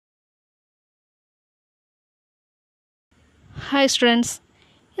Hi students,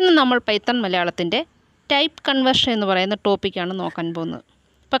 ഇന്ന് നമ്മൾ Python മലയാളത്തിൻ്റെ ടൈപ്പ് കൺവേർഷൻ എന്ന് പറയുന്ന ടോപ്പിക്കാണ് നോക്കാൻ പോകുന്നത്.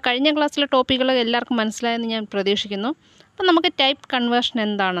 അപ്പോൾ കഴിഞ്ഞ ക്ലാസ്സിലെ ടോപ്പിക്കുകൾ എല്ലാവർക്കും മനസ്സിലായെന്ന് ഞാൻ പ്രതീക്ഷിക്കുന്നു. അപ്പോൾ നമുക്ക് ടൈപ്പ് കൺവേർഷൻ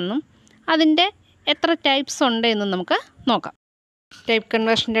എന്താണെന്നും അതിൻ്റെ എത്ര ടൈപ്സ് ഉണ്ട് എന്നും നമുക്ക് നോക്കാം. ടൈപ്പ്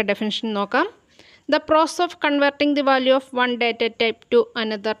കൺവേർഷൻ്റെ ഡെഫിനിഷൻ നോക്കാം. The process of converting the value of one data type two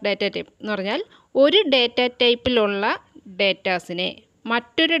another data type എന്ന് പറഞ്ഞാൽ ഒരു ഡാറ്റ ടൈപ്പിലുള്ള ഡേറ്റാസിനെ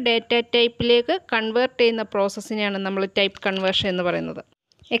മറ്റൊരു ഡാറ്റ ടൈപ്പിലേക്ക് കൺവേർട്ട് ചെയ്യുന്ന പ്രോസസ്സിനെയാണ് നമ്മൾ ടൈപ്പ് കൺവേർഷൻ എന്ന് പറയുന്നത്.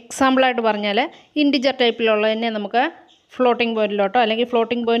 എക്സാമ്പിളായിട്ട് പറഞ്ഞാൽ ഇൻറ്റിജർ ടൈപ്പിലുള്ളതിനെ നമുക്ക് ഫ്ലോട്ടിംഗ് പോയിൻറ്റിലോട്ടോ അല്ലെങ്കിൽ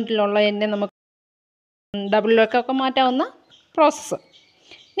ഫ്ലോട്ടിംഗ് പോയിൻറ്റിലുള്ളതിനെ നമുക്ക് ഡബിളിലേക്കൊക്കെ മാറ്റാവുന്ന പ്രോസസ്സ്.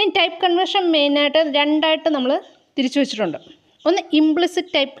 ഇനി ടൈപ്പ് കൺവേർഷൻ മെയിനായിട്ട് രണ്ടായിട്ട് നമ്മൾ തിരിച്ചു വെച്ചിട്ടുണ്ട്. ഒന്ന്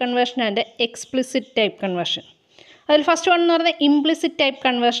implicit type conversion and explicit type conversion. അതിൽ ഫസ്റ്റ് വൺ എന്ന് പറയുന്നത് implicit type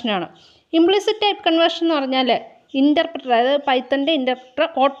കൺവേർഷനാണ്. Implicit type conversion എന്ന് പറഞ്ഞാൽ ഇൻ്റർപ്രറ്റർ, അതായത് പൈത്തൻ്റെ ഇൻ്റർപ്രറ്റർ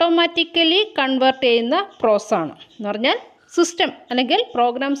ഓട്ടോമാറ്റിക്കലി കൺവേർട്ട് ചെയ്യുന്ന പ്രോസസ്സാണ്. എന്ന് പറഞ്ഞാൽ സിസ്റ്റം അല്ലെങ്കിൽ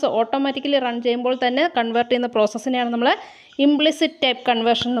പ്രോഗ്രാംസ് ഓട്ടോമാറ്റിക്കലി റൺ ചെയ്യുമ്പോൾ തന്നെ കൺവേർട്ട് ചെയ്യുന്ന പ്രോസസ്സിനെയാണ് നമ്മൾ ഇംപ്ലിസിറ്റ് ടൈപ്പ്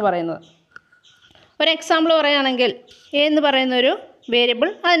കൺവേർഷൻ എന്ന് പറയുന്നത്. ഒരു എക്സാമ്പിൾ പറയുകയാണെങ്കിൽ എ എന്ന് പറയുന്ന ഒരു വേരിയബിൾ,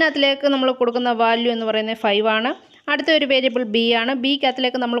 അതിനകത്തിലേക്ക് നമ്മൾ കൊടുക്കുന്ന വാല്യൂ എന്ന് പറയുന്നത് 5 ആണ്. അടുത്ത ഒരു വേരിയബിൾ ബി ആണ്.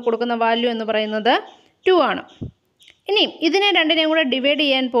 ബിക്കകത്തിലേക്ക് നമ്മൾ കൊടുക്കുന്ന വാല്യൂ എന്ന് പറയുന്നത് 2 ആണ്. ഇനിയും ഇതിനെ രണ്ടിനെയും കൂടെ ഡിവൈഡ്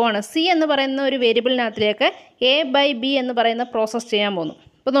ചെയ്യാൻ പോവാണ്. സി എന്ന് പറയുന്ന ഒരു വേരിയബിളിനകത്തിലേക്ക് എ ബൈ ബി എന്ന് പറയുന്ന പ്രോസസ്സ് ചെയ്യാൻ പോകുന്നു.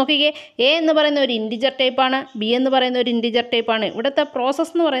 അപ്പോൾ നോക്കിക്കേ, എ എന്ന് പറയുന്ന ഒരു ഇൻറ്റിജർ ടൈപ്പാണ്, ബി എന്ന് പറയുന്ന ഒരു ഇൻറ്റിജർ ടൈപ്പാണ്. ഇവിടുത്തെ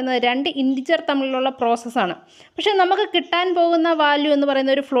പ്രോസസ്സ് എന്ന് പറയുന്നത് രണ്ട് ഇൻറ്റിജർ തമ്മിലുള്ള പ്രോസസ്സാണ്. പക്ഷേ നമുക്ക് കിട്ടാൻ പോകുന്ന വാല്യൂ എന്ന്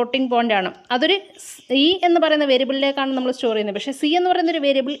പറയുന്ന ഒരു ഫ്ലോട്ടിംഗ് പോയിൻ്റാണ്. അതൊരു ഇ എന്ന് പറയുന്ന വേരിയബിളിലേക്കാണ് നമ്മൾ സ്റ്റോർ ചെയ്യുന്നത്. പക്ഷേ സി എന്ന് പറയുന്ന ഒരു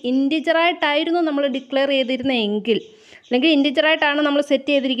വേരിയബിൾ ഇൻറ്റിജറായിട്ടായിരുന്നു നമ്മൾ ഡിക്ലെയർ ചെയ്തിരുന്നതെങ്കിൽ, അല്ലെങ്കിൽ ഇൻറ്റിജറായിട്ടാണ് നമ്മൾ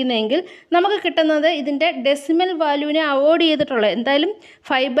സെറ്റ് ചെയ്തിരിക്കുന്നതെങ്കിൽ നമുക്ക് കിട്ടുന്നത് ഇതിൻ്റെ ഡെസിമൽ വാല്യൂവിനെ അവോയ്ഡ് ചെയ്തിട്ടുള്ള, എന്തായാലും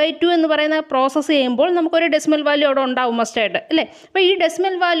 5/2 എന്ന് പറയുന്ന പ്രോസസ്സ് ചെയ്യുമ്പോൾ നമുക്കൊരു ഡെസിമൽ വാല്യൂ അവിടെ ഉണ്ടാവും മസ്റ്റായിട്ട്, അല്ലേ? അപ്പോൾ ഈ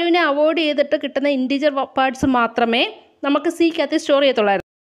ഡെസിമൽ വാല്യൂവിനെ അവോയ്ഡ് ചെയ്തിട്ട് കിട്ടുന്ന ഇൻറ്റിജർ പാർട്സ് മാത്രമേ നമുക്ക് സിക്കകത്ത് സ്റ്റോർ ചെയ്യത്തുള്ളായിരുന്നു.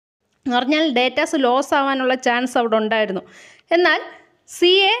 എന്ന് പറഞ്ഞാൽ ഡേറ്റാസ് ലോസ് ആവാനുള്ള ചാൻസ് അവിടെ ഉണ്ടായിരുന്നു. എന്നാൽ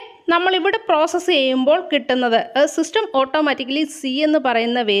സിയെ നമ്മളിവിടെ പ്രോസസ്സ് ചെയ്യുമ്പോൾ കിട്ടുന്നത്, സിസ്റ്റം ഓട്ടോമാറ്റിക്കലി സി എന്ന്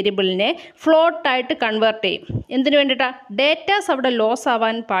പറയുന്ന വേരിയബിളിനെ ഫ്ലോട്ടായിട്ട് കൺവേർട്ട് ചെയ്യും. എന്തിനു വേണ്ടിയിട്ടാണ്? ഡേറ്റാസ് അവിടെ ലോസ്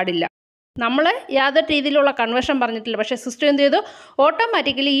ആവാൻ പാടില്ല. നമ്മൾ യാതൊരു രീതിയിലുള്ള കൺവേർഷൻ പറഞ്ഞിട്ടില്ല. പക്ഷേ സിസ്റ്റം എന്ത് ചെയ്തു?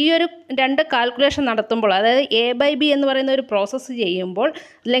 ഓട്ടോമാറ്റിക്കലി ഈ ഒരു രണ്ട് കാൽക്കുലേഷൻ നടത്തുമ്പോൾ, അതായത് എ ബൈ ബി എന്ന് പറയുന്ന ഒരു പ്രോസസ്സ് ചെയ്യുമ്പോൾ,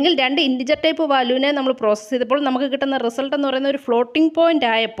 അല്ലെങ്കിൽ രണ്ട് ഇൻറ്റിജർ ടൈപ്പ് വാല്യൂവിനെ നമ്മൾ പ്രോസസ്സ് ചെയ്തപ്പോൾ നമുക്ക് കിട്ടുന്ന റിസൾട്ട് എന്ന് പറയുന്ന ഒരു ഫ്ലോട്ടിംഗ് പോയിൻ്റ്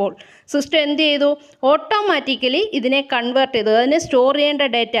ആയപ്പോൾ സിസ്റ്റം എന്ത് ചെയ്തു? ഓട്ടോമാറ്റിക്കലി ഇതിനെ കൺവേർട്ട് ചെയ്തു. അതിനെ സ്റ്റോർ ചെയ്യേണ്ട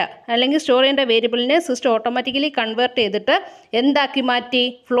ഡേറ്റ അല്ലെങ്കിൽ സ്റ്റോർ ചെയ്യേണ്ട വേരിയബിളിനെ സിസ്റ്റം ഓട്ടോമാറ്റിക്കലി കൺവേർട്ട് ചെയ്തിട്ട് എന്താക്കി മാറ്റി?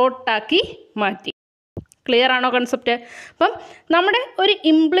 ഫ്ലോട്ടാക്കി മാറ്റി. ക്ലിയർ ആണോ കൺസെപ്റ്റ്? അപ്പം നമ്മുടെ ഒരു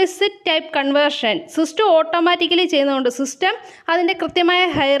implicit type conversion system automatically ചെയ്യുന്നതുകൊണ്ട് സിസ്റ്റം അതിൻ്റെ കൃത്യമായ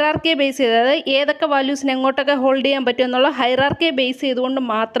ഹൈറാർക്കിയെ ബേസ് ചെയ്ത്, അതായത് ഏതൊക്കെ വാല്യൂസിനെ എങ്ങോട്ടൊക്കെ ഹോൾഡ് ചെയ്യാൻ പറ്റും എന്നുള്ള ഹൈറാർക്കിയെ ബേസ് ചെയ്തുകൊണ്ട്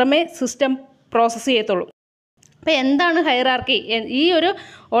മാത്രമേ സിസ്റ്റം പ്രോസസ്സ് ചെയ്യത്തുള്ളൂ. അപ്പോൾ എന്താണ് ഹൈറാർക്കി? ഈ ഒരു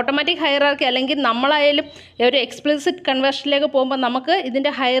ഓട്ടോമാറ്റിക് ഹൈറാർക്കി, അല്ലെങ്കിൽ നമ്മളായാലും ഒരു എക്സ്പ്ലിസിറ്റ് കൺവേർഷനിലേക്ക് പോകുമ്പോൾ നമുക്ക്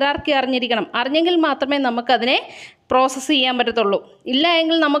ഇതിൻ്റെ ഹൈറാർക്കി അറിഞ്ഞിരിക്കണം. അറിഞ്ഞെങ്കിൽ മാത്രമേ നമുക്കതിനെ പ്രോസസ്സ് ചെയ്യാൻ പറ്റത്തുള്ളൂ. ഇല്ല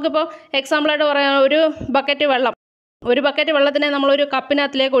എങ്കിൽ നമുക്കിപ്പോൾ എക്സാമ്പിളായിട്ട് പറയാം, ഒരു ബക്കറ്റ് വെള്ളത്തിനെ നമ്മളൊരു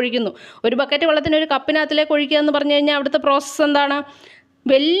കപ്പിനകത്തിലേക്ക് ഒഴിക്കുന്നു. ഒരു ബക്കറ്റ് വെള്ളത്തിന് ഒരു കപ്പിനകത്തിലേക്ക് ഒഴിക്കുക എന്ന് പറഞ്ഞു കഴിഞ്ഞാൽ അവിടുത്തെ പ്രോസസ്സ് എന്താണ്?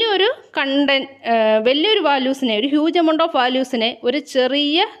 വലിയൊരു വാല്യൂസിനെ, ഒരു ഹ്യൂജ് എമൗണ്ട് ഓഫ് വാല്യൂസിനെ ഒരു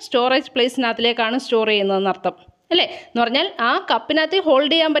ചെറിയ സ്റ്റോറേജ് പ്ലേസിനകത്തിലേക്കാണ് സ്റ്റോർ ചെയ്യുന്നതെന്ന് അർത്ഥം, അല്ലേ? എന്ന് പറഞ്ഞാൽ ആ കപ്പിനകത്ത്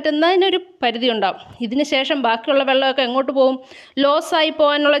ഹോൾഡ് ചെയ്യാൻ പറ്റുന്നതിനൊരു പരിധി ഉണ്ടാവും. ഇതിന് ശേഷം ബാക്കിയുള്ള വെള്ളമൊക്കെ എങ്ങോട്ട് പോകും? ലോസായി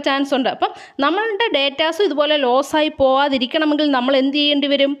പോകാനുള്ള ചാൻസ് ഉണ്ട്. അപ്പം നമ്മളുടെ ഡേറ്റാസും ഇതുപോലെ ലോസായി പോവാതിരിക്കണമെങ്കിൽ നമ്മൾ എന്ത് ചെയ്യേണ്ടി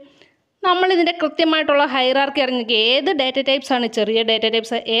വരും? നമ്മളിതിൻ്റെ കൃത്യമായിട്ടുള്ള ഹൈറാർക്കി അറിഞ്ഞിരിക്കുക. ഏത് ഡാറ്റ ടൈപ്സാണ് ചെറിയ ഡാറ്റ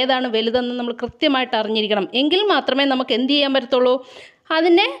ടൈപ്സ്, ഏതാണ് വലുതെന്ന് നമ്മൾ കൃത്യമായിട്ട് അറിഞ്ഞിരിക്കണം. എങ്കിൽ മാത്രമേ നമുക്ക് എന്ത് ചെയ്യാൻ പറ്റത്തുള്ളൂ?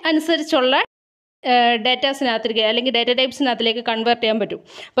 അതിനെ അനുസരിച്ചുള്ള ഡേറ്റാസിനകത്തിലേക്ക് അല്ലെങ്കിൽ ഡാറ്റ ടൈപ്സിനകത്തിലേക്ക് കൺവേർട്ട് ചെയ്യാൻ പറ്റും.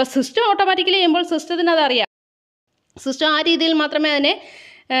 അപ്പോൾ സിസ്റ്റം ഓട്ടോമാറ്റിക്കലി ചെയ്യുമ്പോൾ സിസ്റ്റത്തിന് അതറിയാം. സിസ്റ്റം ആ രീതിയിൽ മാത്രമേ അതിനെ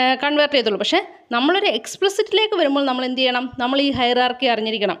കൺവേർട്ട് ചെയ്തുള്ളൂ. പക്ഷേ നമ്മളൊരു എക്സ്പ്ലിസിറ്റിലേക്ക് വരുമ്പോൾ നമ്മൾ എന്ത് ചെയ്യണം? നമ്മൾ ഈ ഹൈറാർക്കി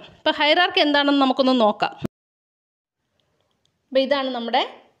അറിഞ്ഞിരിക്കണം. അപ്പോൾ ഹൈറാർക്കി എന്താണെന്ന് നമുക്കൊന്ന് നോക്കാം. അപ്പോൾ ഇതാണ് നമ്മുടെ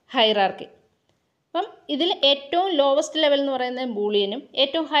ഹൈറാർക്കി. അപ്പം ഇതിൽ ഏറ്റവും ലോവസ്റ്റ് ലെവൽ എന്ന് പറയുന്നത് ബൂളിയനും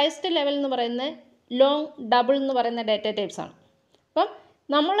ഏറ്റവും ഹയസ്റ്റ് ലെവൽ എന്ന് പറയുന്നത് ലോങ് ഡബിൾ എന്ന് പറയുന്ന ഡാറ്റ ടൈപ്സാണ്. അപ്പം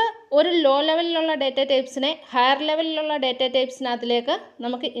നമ്മൾ ഒരു ലോ ലെവലിലുള്ള ഡാറ്റ ടൈപ്സിനെ ഹയർ ലെവലിലുള്ള ഡാറ്റ ടൈപ്സിനകത്തിലേക്ക്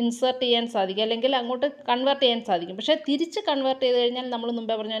നമുക്ക് ഇൻസേർട്ട് ചെയ്യാൻ സാധിക്കും, അല്ലെങ്കിൽ അങ്ങോട്ട് കൺവേർട്ട് ചെയ്യാൻ സാധിക്കും. പക്ഷേ തിരിച്ച് കൺവേർട്ട് ചെയ്ത് കഴിഞ്ഞാൽ നമ്മൾ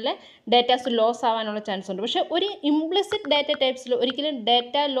മുമ്പേ പറഞ്ഞാൽ ഡാറ്റാസ് ലോസ് ആവാനുള്ള ചാൻസ് ഉണ്ട്. പക്ഷേ ഒരു ഇംപ്ലിസിറ്റ് ഡാറ്റ ടൈപ്സിൽ ഒരിക്കലും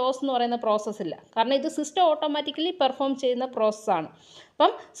ഡാറ്റ ലോസ് എന്ന് പറയുന്ന പ്രോസസ്സ് ഇല്ല. കാരണം ഇത് സിസ്റ്റം ഓട്ടോമാറ്റിക്കലി പെർഫോം ചെയ്യുന്ന പ്രോസസ്സാണ്.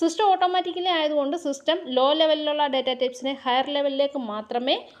 അപ്പം സിസ്റ്റം ഓട്ടോമാറ്റിക്കലി ആയതുകൊണ്ട് സിസ്റ്റം ലോ ലെവലിലുള്ള ഡാറ്റ ടൈപ്സിനെ ഹയർ ലെവലിലേക്ക്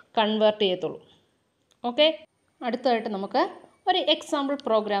മാത്രമേ കൺവേർട്ട് ചെയ്യത്തുള്ളൂ. ഓക്കെ, അടുത്തതായിട്ട് നമുക്ക് ഒരു എക്സാമ്പിൾ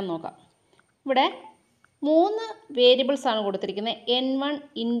പ്രോഗ്രാം നോക്കാം. ഇവിടെ മൂന്ന് വേരിയബിൾസ് ആണ് കൊടുത്തിരിക്കുന്നത്. n1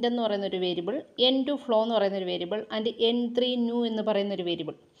 int എന്ന് പറയുന്നൊരു വേരിയബിൾ, n2 ഫ്ലോ എന്ന് പറയുന്നൊരു വേരിയബിൾ ആൻഡ് n3 ന്യൂ എന്ന് പറയുന്നൊരു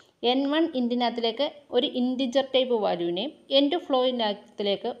വേരിയബിൾ. n1 ഇൻറ്റിനകത്തിലേക്ക് ഒരു ഇൻറ്റിജർ ടൈപ്പ് വാല്യൂവിനെയും n2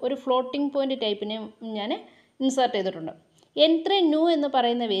 ഫ്ലോയിനകത്തിലേക്ക് ഒരു ഫ്ലോട്ടിംഗ് പോയിൻ്റ് ടൈപ്പിനെയും ഞാൻ ഇൻസേർട്ട് ചെയ്തിട്ടുണ്ട്. n3 ന്യൂ എന്ന്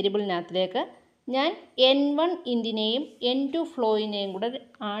പറയുന്ന വേരിയബിളിനകത്തിലേക്ക് ഞാൻ n1 ഇൻറ്റിനെയും n2 ഫ്ലോയിനെയും കൂടെ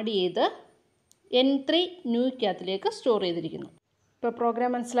ആഡ് ചെയ്ത് n3 ന്യൂക്കകത്തിലേക്ക് സ്റ്റോർ ചെയ്തിരിക്കുന്നു. ഇപ്പോൾ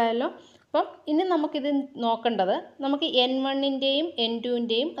പ്രോഗ്രാം മനസ്സിലായല്ലോ. അപ്പം ഇനി നമുക്കിത് നോക്കേണ്ടത്, നമുക്ക് n1ൻ്റെയും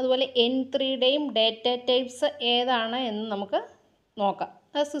n2ൻ്റെയും അതുപോലെ n3യുടെയും ഡേറ്റ ടൈപ്സ് ഏതാണ് എന്ന് നമുക്ക് നോക്കാം.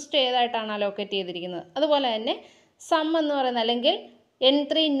 അത് സിസ്റ്റം ഏതായിട്ടാണ് അലോക്കേറ്റ് ചെയ്തിരിക്കുന്നത്. അതുപോലെ തന്നെ സം എന്ന് പറയുന്ന അല്ലെങ്കിൽ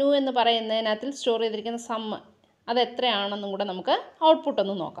n3 ന്യൂ എന്ന് പറയുന്നതിനകത്തിൽ സ്റ്റോർ ചെയ്തിരിക്കുന്ന സം അത് എത്രയാണെന്നും കൂടെ നമുക്ക് ഔട്ട്പുട്ട്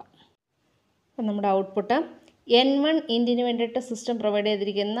ഒന്ന് നോക്കാം. അപ്പം നമ്മുടെ ഔട്ട്പുട്ട് n1 ഇൻറ്റിന് വേണ്ടിയിട്ട് സിസ്റ്റം പ്രൊവൈഡ്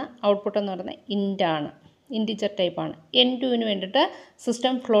ചെയ്തിരിക്കുന്ന ഔട്ട്പുട്ട് എന്ന് പറയുന്നത് ഇൻറ്റാണ്, ഇൻറ്റിജർ ടൈപ്പാണ്. n2ന് വേണ്ടിയിട്ട്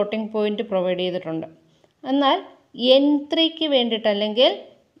സിസ്റ്റം ഫ്ലോട്ടിംഗ് പോയിൻ്റ് പ്രൊവൈഡ് ചെയ്തിട്ടുണ്ട്. എന്നാൽ n3ക്ക് വേണ്ടിയിട്ട് അല്ലെങ്കിൽ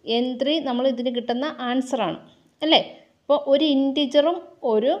n3 നമ്മൾ ഇതിന് കിട്ടുന്ന ആൻസറാണ് അല്ലേ. അപ്പോൾ ഒരു ഇൻറ്റിജറും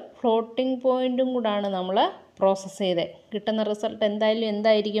ഒരു ഫ്ലോട്ടിംഗ് പോയിൻറ്റും കൂടാണ് നമ്മൾ പ്രോസസ്സ് ചെയ്തത്. കിട്ടുന്ന റിസൾട്ട്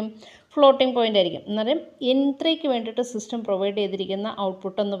എന്തായിരിക്കും? ഫ്ലോട്ടിംഗ് പോയിൻ്റ് ആയിരിക്കും. അന്നേരം n3ക്ക് വേണ്ടിയിട്ട് സിസ്റ്റം പ്രൊവൈഡ് ചെയ്തിരിക്കുന്ന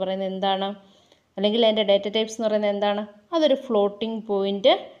ഔട്ട്പുട്ട് എന്ന് പറയുന്നത് എന്താണ്, അല്ലെങ്കിൽ അതിൻ്റെ ഡേറ്റ ടൈപ്സ് എന്ന് പറയുന്നത് എന്താണ്? അതൊരു ഫ്ലോട്ടിംഗ്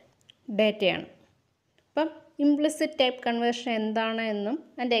പോയിൻ്റ് ഡേറ്റയാണ്. അപ്പം ഇംപ്ലിസിറ്റ് ടൈപ്പ് കൺവേർഷൻ എന്താണ് എന്നും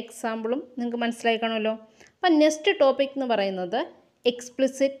അതിൻ്റെ എക്സാമ്പിളും നിങ്ങൾക്ക് മനസ്സിലായി കാണുമല്ലോ. അപ്പം നെക്സ്റ്റ് ടോപ്പിക് എന്ന് പറയുന്നത്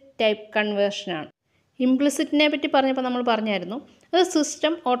എക്സ്പ്ലിസിറ്റ് ടൈപ്പ് കൺവേർഷനാണ്. ഇംപ്ലിസിറ്റിനെ പറ്റി പറഞ്ഞപ്പോൾ നമ്മൾ പറഞ്ഞായിരുന്നു അത്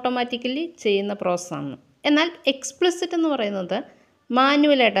സിസ്റ്റം ഓട്ടോമാറ്റിക്കലി ചെയ്യുന്ന പ്രോസസ്സാണ്. എന്നാൽ എക്സ്പ്ലിസിറ്റ് എന്ന് പറയുന്നത്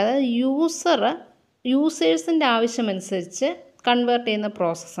മാനുവലായിട്ട്, അതായത് യൂസേഴ്സിൻ്റെ ആവശ്യമനുസരിച്ച് കൺവേർട്ട് ചെയ്യുന്ന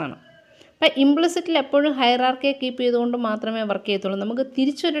പ്രോസസ്സാണ്. അപ്പം ഇംപ്ലിസിറ്റിൽ എപ്പോഴും ഹൈറാർക്കിയെ കീപ്പ് ചെയ്തുകൊണ്ട് മാത്രമേ വർക്ക് ചെയ്യത്തുള്ളൂ. നമുക്ക്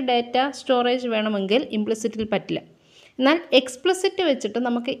തിരിച്ചൊരു ഡാറ്റ സ്റ്റോറേജ് വേണമെങ്കിൽ ഇംപ്ലിസിറ്റിൽ പറ്റില്ല. എന്നാൽ എക്സ്പ്ലിസിറ്റ് വെച്ചിട്ട്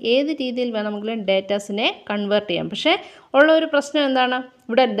നമുക്ക് ഏത് രീതിയിൽ വേണമെങ്കിലും ഡേറ്റാസിനെ കൺവേർട്ട് ചെയ്യാം. പക്ഷേ ഉള്ള ഒരു പ്രശ്നം എന്താണ്,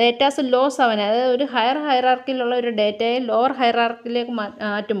 ഇവിടെ ഡേറ്റാസ് ലോസ് ആവാൻ, അതായത് ഒരു ഹൈറാർക്കിയിലുള്ള ഒരു ഡേറ്റയെ ലോവർ ഹൈറാർക്കിയിലേക്ക്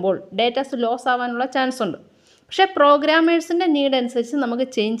മാറ്റുമ്പോൾ ഡേറ്റാസ് ലോസ് ആവാനുള്ള ചാൻസ് ഉണ്ട്. പക്ഷേ പ്രോഗ്രാമേഴ്സിൻ്റെ നീഡ് അനുസരിച്ച് നമുക്ക്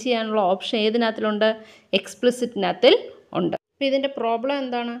ചേഞ്ച് ചെയ്യാനുള്ള ഓപ്ഷൻ ഏതിനകത്തിലുണ്ട്? എക്സ്പ്ലിസിറ്റിനകത്തിൽ ഉണ്ട്. അപ്പോൾ ഇതിൻ്റെ പ്രോബ്ലം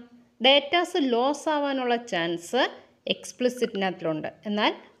എന്താണ്? ഡേറ്റാസ് ലോസ് ആവാനുള്ള ചാൻസ് എക്സ്പ്ലിസിറ്റിനകത്തിലുണ്ട്.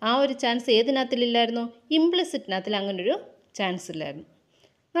 എന്നാൽ ആ ഒരു ചാൻസ് ഏതിനകത്തിലില്ലായിരുന്നു? ഇംപ്ലിസിറ്റിനകത്തിൽ അങ്ങനൊരു ചാൻസ് ഇല്ലായിരുന്നു.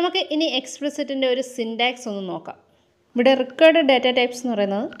 നമുക്ക് ഇനി എക്സ്പ്ലിസിറ്റിൻ്റെ ഒരു സിൻടാക്സ് ഒന്ന് നോക്കാം. ഇവിടെ റിക്വയർഡ് ഡാറ്റ ടൈപ്സ് എന്ന്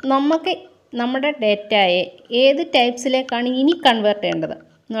പറയുന്നത് നമുക്ക് നമ്മുടെ ഡേറ്റയെ ഏത് ടൈപ്സിലേക്കാണ് ഇനി കൺവേർട്ട് ചെയ്യേണ്ടത്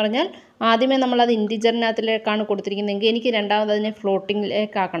എന്ന് പറഞ്ഞാൽ, ആദ്യമേ നമ്മളത് ഇൻറ്റിജറിനകത്തിലേക്കാണ് കൊടുത്തിരിക്കുന്നതെങ്കിൽ എനിക്ക് രണ്ടാമത് അതിനെ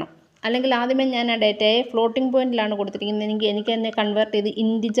ഫ്ലോട്ടിങ്ങിലേക്കാക്കണം. അല്ലെങ്കിൽ ആദ്യമേ ഞാൻ ആ ഡേറ്റയെ ഫ്ലോട്ടിംഗ് പോയിൻറ്റിലാണ് കൊടുത്തിരിക്കുന്നതെങ്കിൽ എനിക്ക് അതിനെ കൺവേർട്ട് ചെയ്ത്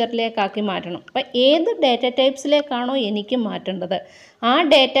ഇൻറ്റിജറിലേക്കാക്കി മാറ്റണം. അപ്പോൾ ഏത് ഡാറ്റ ടൈപ്സിലേക്കാണോ എനിക്ക് മാറ്റേണ്ടത് ആ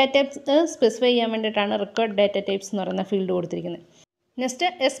ഡാറ്റ ടൈപ്സ് സ്പെസിഫൈ ചെയ്യാൻ വേണ്ടിയിട്ടാണ് റിക്വയർഡ് ഡാറ്റ ടൈപ്സ് എന്ന് പറയുന്ന ഫീൽഡ് കൊടുത്തിരിക്കുന്നത്. നെക്സ്റ്റ്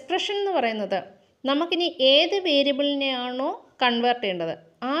എക്സ്പ്രഷൻ എന്ന് പറയുന്നത് നമുക്കിനി ഏത് വേരിയബിളിനെയാണോ കൺവേർട്ട് ചെയ്യേണ്ടത്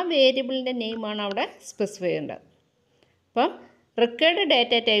ആ വേരിയബിളിൻ്റെ നെയിമാണ് അവിടെ സ്പെസിഫൈ ചെയ്യേണ്ടത്. അപ്പം റിക്വയർഡ്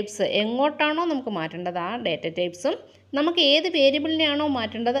ഡാറ്റ ടൈപ്സ് എങ്ങോട്ടാണോ നമുക്ക് മാറ്റേണ്ടത് ആ ഡാറ്റ ടൈപ്സും നമുക്ക് ഏത് വേരിയബിളിനെയാണോ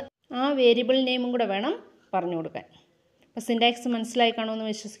മാറ്റേണ്ടത് ആ വേരിയബിൾ നെയിമും കൂടെ വേണം പറഞ്ഞു കൊടുക്കാൻ. അപ്പോൾ സിൻടാക്സ് മനസ്സിലായി കാണുമെന്ന്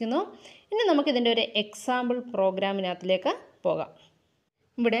വിശ്വസിക്കുന്നു. ഇനി നമുക്കിതിൻ്റെ ഒരു എക്സാമ്പിൾ പ്രോഗ്രാമിനകത്തിലേക്ക് പോകാം.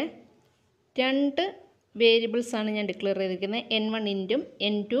 ഇവിടെ രണ്ട് വേരിയബിൾസാണ് ഞാൻ ഡിക്ലെയർ ചെയ്തിരിക്കുന്നത്. n1 ഇൻറ്റും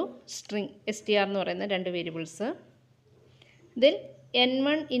n2 സ്ട്രിങ് str എന്ന് പറയുന്ന രണ്ട് വേരിയബിൾസ്. ഇതിൽ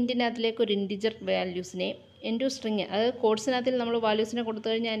n1 ഇൻറ്റിനകത്തിലേക്ക് ഒരു ഇൻറ്റിജർ വാല്യൂസിനെയും n2 സ്ട്രിങ്, അതായത് കോഡ്സിനകത്തിൽ നമ്മൾ വാല്യൂസിനെ കൊടുത്തു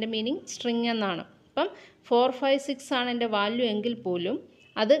കഴിഞ്ഞാൽ അതിൻ്റെ മീനിങ് സ്ട്രിങ് എന്നാണ്. അപ്പം 4, 5, 6 ആണ് എൻ്റെ വാല്യൂ എങ്കിൽ പോലും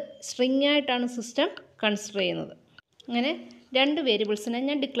അത് സ്ട്രിങ് ആയിട്ടാണ് സിസ്റ്റം കൺസിഡർ ചെയ്യുന്നത്. അങ്ങനെ രണ്ട് വേരിയബിൾസിനെ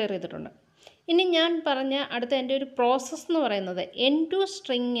ഞാൻ ഡിക്ലെയർ ചെയ്തിട്ടുണ്ട്. ഇനി ഞാൻ പറഞ്ഞ അടുത്ത എൻ്റെ ഒരു പ്രോസസ്സ് എന്ന് പറയുന്നത് n2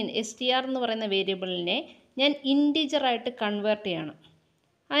 സ്ട്രിങ്ങിന് str എന്ന് പറയുന്ന വേരിയബിളിനെ ഞാൻ ഇൻറ്റിജറായിട്ട് കൺവേർട്ട് ചെയ്യണം.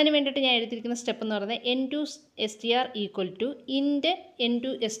 അതിന് വേണ്ടിയിട്ട് ഞാൻ എഴുതിയിരിക്കുന്ന സ്റ്റെപ്പ് എന്ന് പറയുന്നത് n2 str equal to ഇൻറ്റ്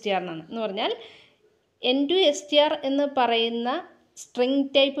n2 str എന്നാണ്. എന്ന് പറഞ്ഞാൽ n2 str എന്ന് പറയുന്ന സ്ട്രിങ്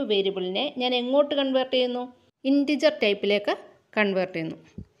ടൈപ്പ് വേരിയബിളിനെ ഞാൻ എങ്ങോട്ട് കൺവേർട്ട് ചെയ്യുന്നു? ഇൻറ്റിജർ ടൈപ്പിലേക്ക് കൺവേർട്ട് ചെയ്യുന്നു.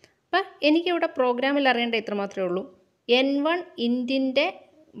 അപ്പം എനിക്കിവിടെ പ്രോഗ്രാമിൽ അറിയേണ്ട ഇത്ര മാത്രമേ ഉള്ളൂ. n1 ഇൻറ്റിൻ്റെ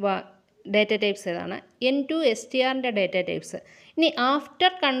ഡാറ്റ ടൈപ്സ് ഏതാണ്, n2 strൻ്റെ ഡാറ്റ ടൈപ്സ്. ഇനി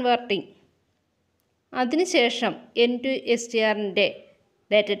ആഫ്റ്റർ കൺവേർട്ടിങ് അതിനുശേഷം n2 strൻ്റെ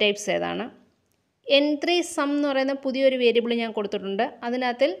ഡാറ്റ ടൈപ്സ് ഏതാണ്, n3 സം എന്ന് പറയുന്ന പുതിയൊരു വേരിയബിൾ ഞാൻ കൊടുത്തിട്ടുണ്ട്.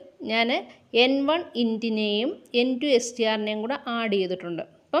 അതിനകത്തിൽ ഞാൻ n1 ഇൻറ്റിനെയും n2 strനെയും കൂടെ ആഡ് ചെയ്തിട്ടുണ്ട്.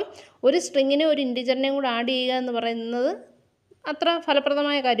 അപ്പം ഒരു സ്ട്രിങ്ങിനെ ഒരു ഇൻറ്റിജറിനെയും കൂടെ ആഡ് ചെയ്യുക എന്ന് പറയുന്നത് അത്ര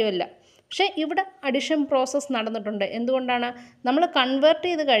ഫലപ്രദമായ കാര്യമല്ല. പക്ഷേ ഇവിടെ അഡിഷൻ പ്രോസസ്സ് നടന്നിട്ടുണ്ട്. എന്തുകൊണ്ടാണ്? നമ്മൾ കൺവേർട്ട്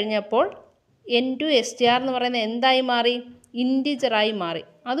ചെയ്ത് കഴിഞ്ഞപ്പോൾ n2 str എന്ന് പറയുന്നത് എന്തായി മാറി? ഇൻറ്റിജറായി മാറി.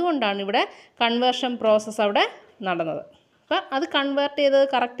 അതുകൊണ്ടാണ് ഇവിടെ കൺവേർഷൻ പ്രോസസ്സ് അവിടെ നടന്നത്. അപ്പം അത് കൺവേർട്ട് ചെയ്തത്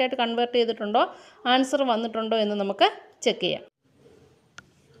കറക്റ്റായിട്ട് കൺവേർട്ട് ചെയ്തിട്ടുണ്ടോ, ആൻസർ വന്നിട്ടുണ്ടോ എന്ന് നമുക്ക് ചെക്ക് ചെയ്യാം.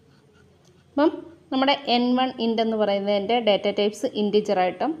 അപ്പം നമ്മുടെ N1 ഇൻറ്റ് എന്ന് പറയുന്നതിൻ്റെ data types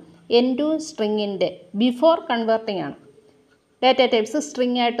ഇൻറ്റിജറായിട്ടും N2 സ്ട്രിങ്ങിൻ്റെ before converting ആണ്. ഡാറ്റ ടൈപ്സ്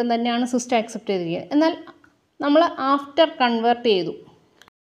സ്ട്രിങ് ആയിട്ടും തന്നെയാണ് സിസ്റ്റം അക്സെപ്റ്റ് ചെയ്തിരിക്കുന്നത്. എന്നാൽ നമ്മൾ ആഫ്റ്റർ കൺവേർട്ട് ചെയ്തു.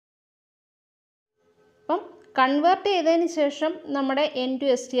 അപ്പം കൺവേർട്ട് ചെയ്തതിന് ശേഷം നമ്മുടെ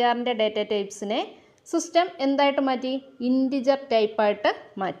N2 STRൻ്റെ ഡാറ്റ ടൈപ്സിനെ സിസ്റ്റം എന്തായിട്ട് മാറ്റി? ഇൻറ്റിജർ ടൈപ്പായിട്ട്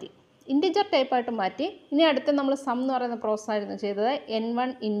മാറ്റി. ഇൻറ്റിജർ ടൈപ്പായിട്ട് മാറ്റി. ഇനി അടുത്ത് നമ്മൾ സം എന്ന് പറയുന്ന പ്രോസസ് ആയിരുന്നു ചെയ്തത്.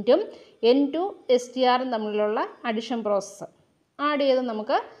 N1 ഇൻറ്റും N2 STRും തമ്മിലുള്ള അഡിഷൻ പ്രോസസ്സ് ആഡ് ചെയ്ത്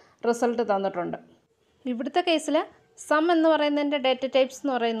നമുക്ക് റിസൾട്ട് തന്നിട്ടുണ്ട്. ഇവിടുത്തെ കേസിൽ സം എന്ന് പറയുന്നതിൻ്റെ ഡാറ്റ ടൈപ്സ്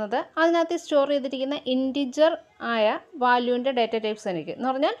എന്ന് പറയുന്നത് അതിനകത്ത് സ്റ്റോർ ചെയ്തിരിക്കുന്ന ഇൻറ്റിജർ ആയ വാല്യൂവിൻ്റെ ഡാറ്റ ടൈപ്സ് എനിക്ക് എന്ന്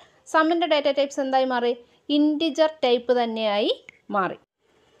പറഞ്ഞാൽ സമ്മിൻ്റെ ഡാറ്റ ടൈപ്സ് എന്തായി മാറി? ഇൻറ്റിജർ ടൈപ്പ് തന്നെയായി മാറി.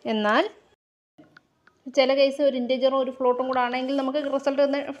 എന്നാൽ ചില കേസ് ഒരു ഇൻറ്റിജറും ഒരു ഫ്ലോട്ടും കൂടെ ആണെങ്കിൽ നമുക്ക് റിസൾട്ട്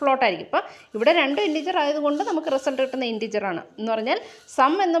കിട്ടുന്ന ഫ്ലോട്ടായിരിക്കും. ഇപ്പോൾ ഇവിടെ രണ്ടും ഇൻറ്റിജർ ആയതുകൊണ്ട് നമുക്ക് റിസൾട്ട് കിട്ടുന്ന ഇൻറ്റിജറാണ്. എന്ന് പറഞ്ഞാൽ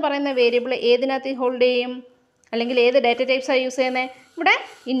സം എന്ന് പറയുന്ന വേരിയബിൾ ഏതിനകത്ത് ഹോൾഡ് ചെയ്യും, അല്ലെങ്കിൽ ഏത് ഡാറ്റ ടൈപ്സാണ് യൂസ് ചെയ്യുന്നത്? ഇവിടെ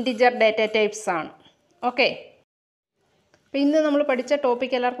ഇൻറ്റിജർ ഡാറ്റ ടൈപ്സ് ആണ്. ഓക്കെ, അപ്പോൾ ഇന്ന് നമ്മൾ പഠിച്ച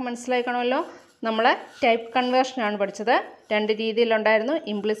ടോപ്പിക്ക് എല്ലാവർക്കും മനസ്സിലായി കാണുമല്ലോ. നമ്മൾ ടൈപ്പ് കൺവേർഷനാണ് പഠിച്ചത്. രണ്ട് രീതിയിലുണ്ടായിരുന്നു,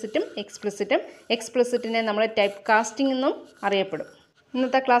 ഇംപ്ലിസിറ്റും എക്സ്പ്ലിസിറ്റും. എക്സ്പ്ലിസിറ്റിനെ നമ്മൾ ടൈപ്പ് കാസ്റ്റിംഗ് എന്നും അറിയപ്പെടും.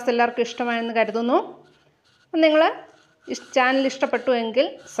 ഇന്നത്തെ ക്ലാസ് എല്ലാവർക്കും ഇഷ്ടമായെന്ന് കരുതുന്നു. നിങ്ങൾ ചാനൽ ഇഷ്ടപ്പെട്ടു എങ്കിൽ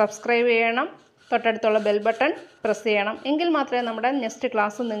സബ്സ്ക്രൈബ് ചെയ്യണം, തൊട്ടടുത്തുള്ള ബെൽ ബട്ടൺ പ്രസ് ചെയ്യണം. എങ്കിൽ മാത്രമേ നമ്മുടെ നെക്സ്റ്റ്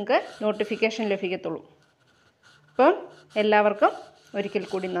ക്ലാസ് നിങ്ങൾക്ക് നോട്ടിഫിക്കേഷൻ ലഭിക്കത്തുള്ളൂ. അപ്പം എല്ലാവർക്കും ഒരിക്കൽ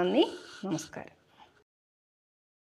കൂടി നന്ദി, നമസ്കാരം.